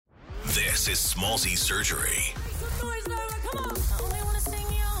This is Smallsy Surgery.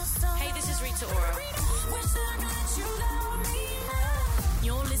 Hey, this is Rita Ora.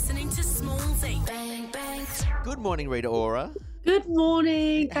 You're listening to Smallsy. Bang, bang. Good morning, Rita Ora. Good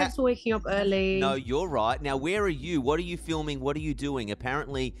morning. Thanks for waking up early. No, you're right. Now, where are you? What are you filming? What are you doing?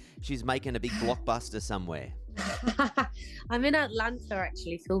 Apparently, she's making a big blockbuster somewhere. I'm in Atlanta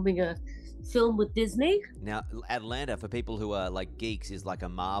actually filming a film with Disney. Now, Atlanta, for people who are like geeks, is like a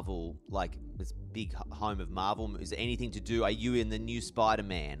Marvel, like this big home of Marvel. Is there anything to do? Are you in the new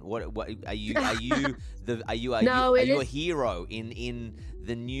Spider-Man? What are you? Are you the? Are you? No, are it you a is- hero in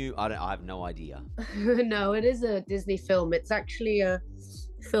the new? I have no idea. No, it is a Disney film. It's actually a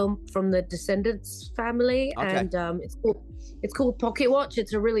film from the Descendants family, Okay. and it's called Pocket Watch.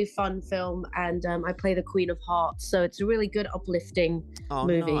 It's a really fun film, and I play the Queen of Hearts, so it's a really good, uplifting Oh,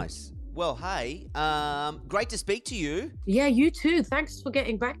 movie. nice. Well, hey, great to speak to you. Yeah, you too. Thanks for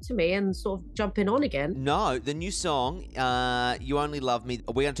getting back to me and sort of jumping on again. No, the new song, You Only Love Me.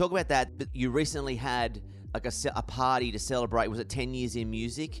 We're going to talk about that, but you recently had like a party to celebrate. Was it 10 years in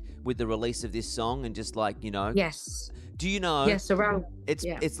music with the release of this song? And just like, Yes. do you know? Yes, around.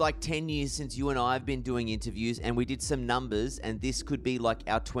 It's like 10 years since you and I have been doing interviews, and we did some numbers, and this could be like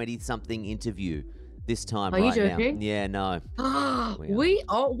our 20-something interview this time Are you right joking? now. Yeah, no. We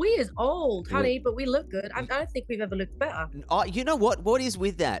is old, honey, but we look good. I don't think we've ever looked better. Oh, you know what? What is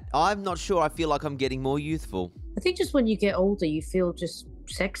with that? I'm not sure. I feel like I'm getting more youthful. I think just when you get older, you feel just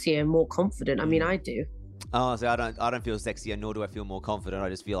sexier and more confident. I mean, I do. Oh, so I don't feel sexier, nor do I feel more confident. I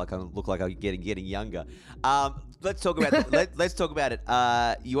just feel like I look like I'm getting younger. Let's talk about let's talk about it.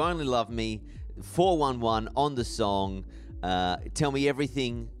 You Only Love Me, 411 on the song. Tell me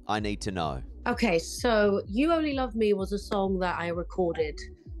everything I need to know. Okay, so You Only Love Me was a song that I recorded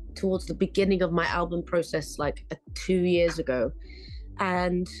towards the beginning of my album process, like 2 years ago.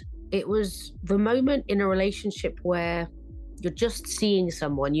 And it was the moment in a relationship where you're just seeing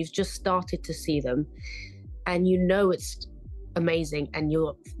someone, you've just started to see them, and you know it's amazing, and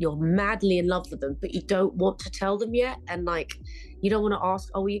you're madly in love with them, but you don't want to tell them yet. And like, you don't want to ask,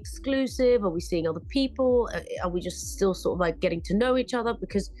 are we exclusive? Are we seeing other people? Are we just still sort of like getting to know each other?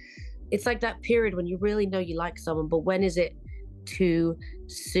 Because it's like that period when you really know you like someone, but when is it too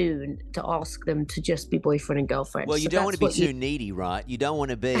soon to ask them to just be boyfriend and girlfriend? Well, you So don't want to that's be what too needy, right? You don't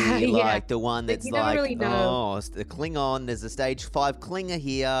want to be Yeah. like the one that's you never like, really know. oh, it's the Klingon. There's a stage 5 clinger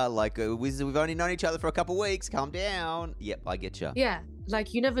here. Like, we've only known each other for a couple of weeks. Calm down. Yep, I get you. Yeah,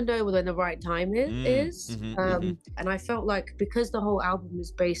 like you never know when the right time is. And I felt like because the whole album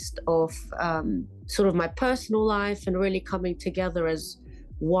is based off sort of my personal life and really coming together as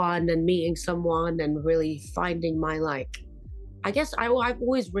one and meeting someone and really finding my I guess I've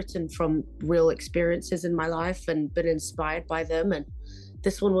always written from real experiences in my life and been inspired by them. And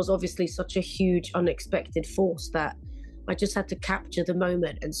this one was obviously such a huge, unexpected force that I just had to capture the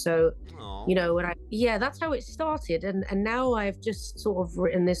moment. And so, Aw. that's how it started. And now I've just sort of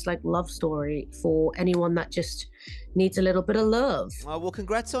written this like love story for anyone that just needs a little bit of love. Oh, well,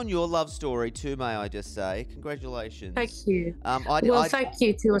 congrats on your love story too, may I just say. Congratulations. Thank you. Thank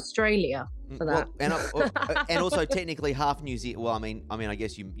you to Australia for that. And also technically half New Zealand. Well, I mean, I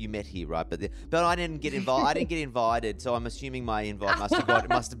guess you met here, right? But I didn't get invited. I didn't get invited, so I'm assuming my invite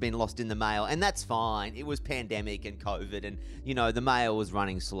must have been lost in the mail, and that's fine. It was pandemic and COVID, and the mail was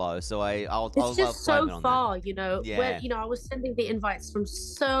running slow, so I'll It's just blame it so on far, Yeah. where, I was sending the invites from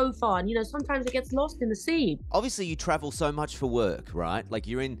so far, and, sometimes it gets lost in the sea. Obviously, you travel so much for work, right? Like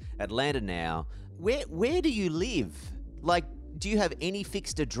you're in Atlanta now. Where do you live? Like, do you have any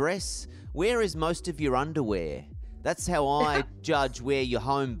fixed address? Where is most of your underwear? That's how I judge where your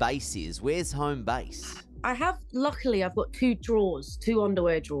home base is. Where's home base? Luckily, I've got two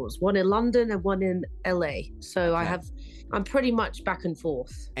underwear drawers, one in London and one in LA. So Okay. I'm pretty much back and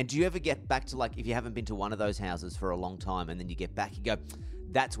forth. And do you ever get back to, like, if you haven't been to one of those houses for a long time and then you get back, you go,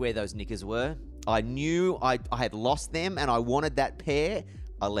 that's where those knickers were? I knew I had lost them and I wanted that pair.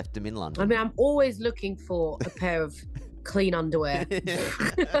 I left them in London. I mean, I'm always looking for a pair of clean underwear.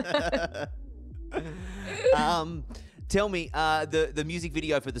 Tell me, the music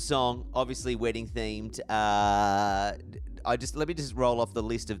video for the song, obviously wedding themed. Let me just roll off the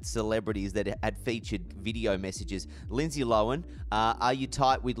list of celebrities that had featured video messages. Lindsay Lohan, are you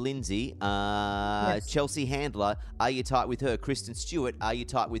tight with Lindsay? Yes. Chelsea Handler, are you tight with her? Kristen Stewart, are you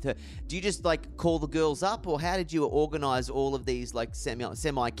tight with her? Do you just like call the girls up, or how did you organize all of these like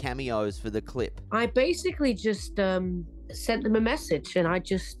semi cameos for the clip? I basically just sent them a message, and I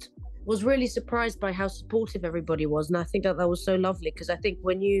just was really surprised by how supportive everybody was. And I think that was so lovely, because I think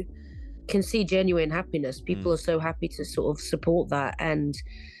when you can see genuine happiness. People are so happy to sort of support that. And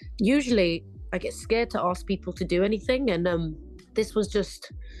usually I get scared to ask people to do anything. And this was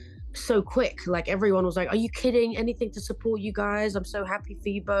just so quick. Like everyone was like, are you kidding? Anything to support you guys. I'm so happy for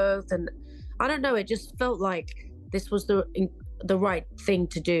you both. And I don't know, it just felt like this was the right thing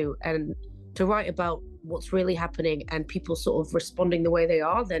to do, and to write about what's really happening and people sort of responding the way they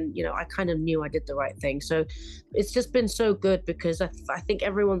are, then, you know, I kind of knew I did the right thing. So it's just been so good because I think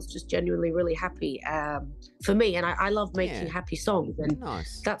everyone's just genuinely really happy for me. And I love making happy songs. And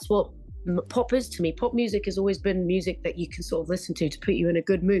that's what pop is to me. Pop music has always been music that you can sort of listen to put you in a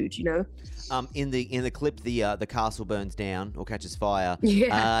good mood, you know. In the clip, the castle burns down or catches fire.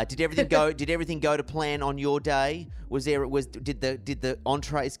 Yeah. Did everything go to plan on your day? Did the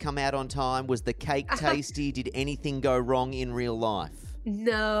entrees come out on time? Was the cake tasty? Did anything go wrong in real life?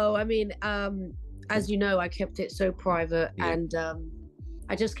 No, I mean, as you know, I kept it so private, and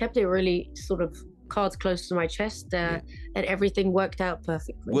I just kept it really sort of cards close to my chest, and everything worked out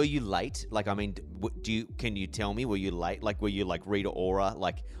perfectly. Were you late? Like, I mean, can you tell me, were you late? Like, were you like Rita Ora,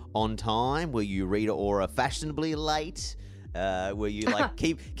 like on time? Were you Rita Ora fashionably late? Were you like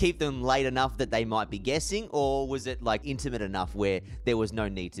keep them late enough that they might be guessing, or was it like intimate enough where there was no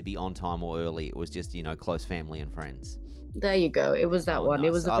need to be on time or early? It was just, you know, close family and friends. There you go. It was that one. Nice.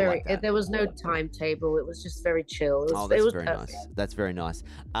 It was there was no timetable. It was just very chill. That's very nice. That's very nice.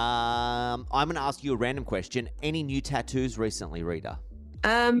 I'm going to ask you a random question. Any new tattoos recently, Rita?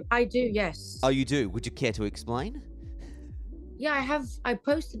 I do, yes. Oh, you do? Would you care to explain? Yeah, I have. I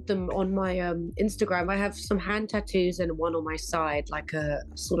posted them on my Instagram. I have some hand tattoos and one on my side, like a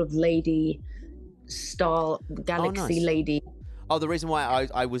sort of lady star, galaxy lady. Oh, the reason why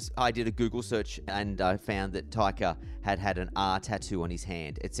I did a Google search and I found that Taika had an R tattoo on his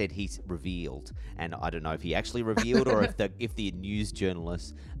hand. It said he's revealed, and I don't know if he actually revealed or if the news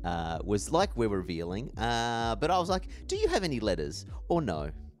journalist was like, we're revealing. But I was like, do you have any letters or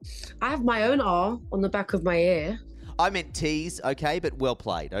no? I have my own R on the back of my ear. I meant tease, okay, but well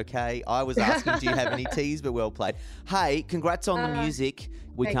played, okay? I was asking, do you have any tease, but well played. Hey, congrats on the music.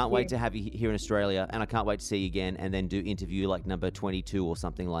 We can't wait to have you here in Australia, and I can't wait to see you again and then do interview like number 22 or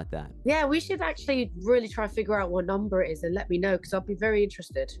something like that. Yeah, we should actually really try to figure out what number it is and let me know, because I'll be very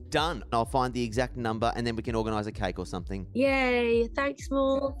interested. Done. I'll find the exact number and then we can organise a cake or something. Yay. Thanks,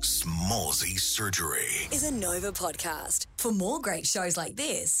 Small. Smallsy Surgery is a Nova podcast. For more great shows like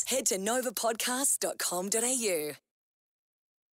this, head to novapodcast.com.au.